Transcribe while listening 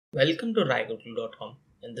Welcome to RaiGoTool.com.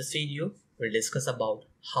 In this video, we'll discuss about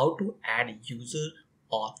how to add user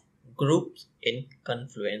or groups in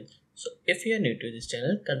Confluence. So if you are new to this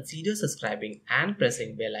channel, consider subscribing and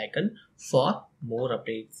pressing bell icon for more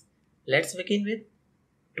updates. Let's begin with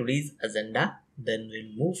today's agenda, then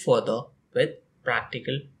we'll move further with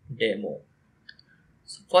practical demo.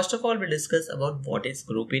 So first of all, we'll discuss about what is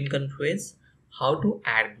group in Confluence, how to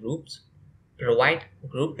add groups, provide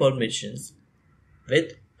group permissions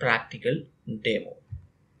with practical demo.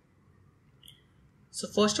 So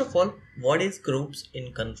first of all, what is groups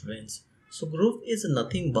in Confluence? So group is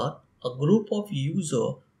nothing but a group of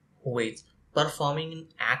users who is performing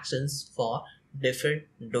actions for different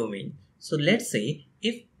domains. So let's say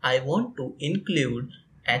if I want to include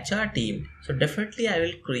HR team, so definitely I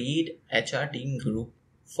will create HR team group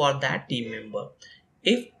for that team member.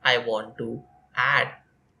 If I want to add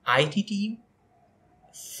IT team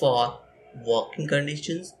for working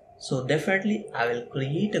conditions, so definitely I will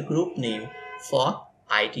create a group name for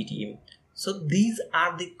IT team. So these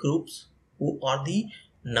are the groups who are the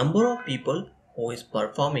number of people who is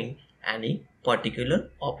performing any particular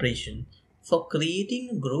operation. For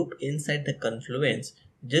creating a group inside the Confluence,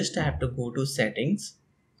 just have to go to settings,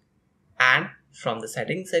 and from the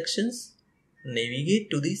settings sections navigate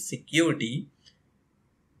to the security,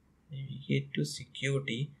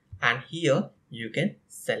 and here you can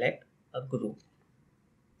select a group.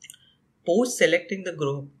 Post selecting the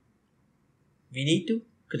group, we need to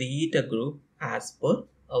create a group as per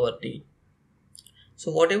our need.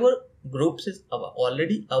 So whatever groups is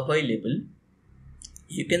already available,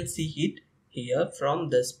 you can see it here from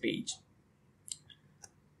this page.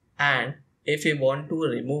 And if you want to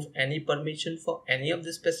remove any permission for any of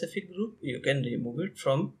the specific group, you can remove it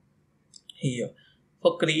from here.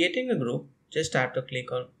 For creating a group, just have to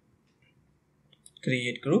click on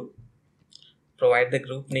create group, provide the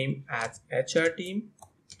group name as HR team,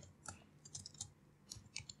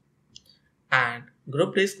 and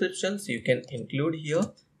group descriptions you can include here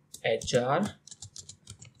HR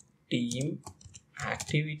team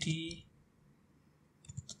activity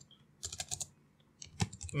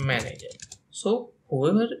manager. So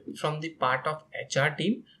whoever from the part of HR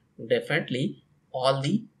team, definitely all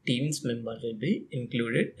the team's members will be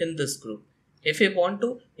included in this group. If you want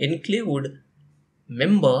to include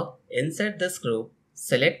member inside this group,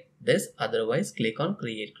 select this, otherwise click on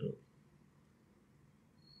create group.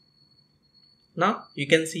 Now you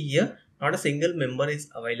can see here not a single member is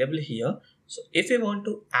available here. So if you want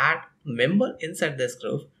to add member inside this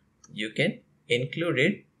group, you can include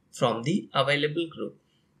it from the available group.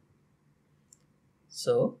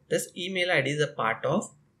 So this email ID is a part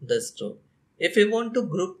of this group. If you want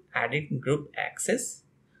to edit group access,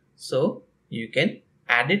 so you can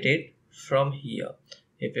edit it from here.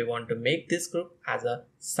 If you want to make this group as a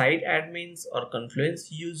site admins or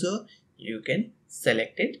Confluence user, you can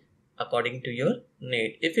select it according to your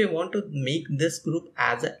need. If you want to make this group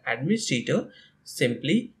as an administrator,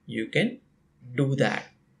 simply you can do that.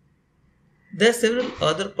 There are several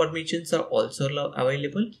other permissions are also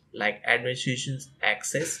available, like administration's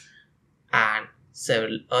access, and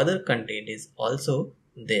several other content is also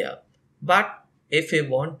there. But if you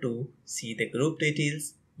want to see the group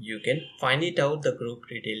details, you can find it out. The group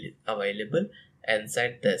detail is available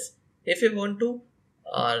inside this. If you want to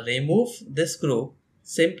remove this group,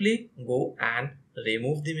 simply go and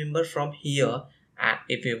remove the member from here. And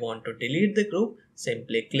if you want to delete the group,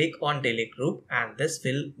 simply click on delete group, and this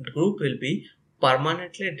group will be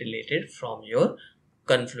permanently deleted from your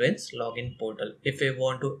Confluence login portal. If you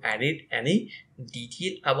want to edit any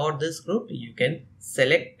detail about this group, you can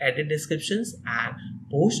select edit descriptions, and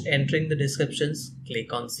post entering the descriptions,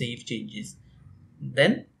 click on save changes.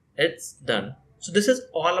 Then it's done. So this is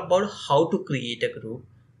all about how to create a group,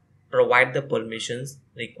 provide the permissions,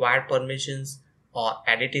 required permissions, or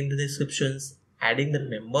editing the descriptions, adding the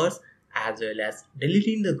members, as well as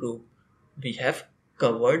deleting the group. We have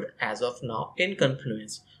covered as of now in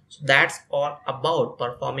Confluence. So that's all about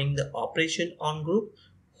performing the operation on group.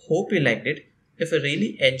 Hope you liked it. If you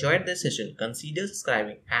really enjoyed this session, consider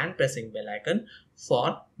subscribing and pressing bell icon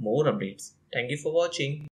for more updates. Thank you for watching.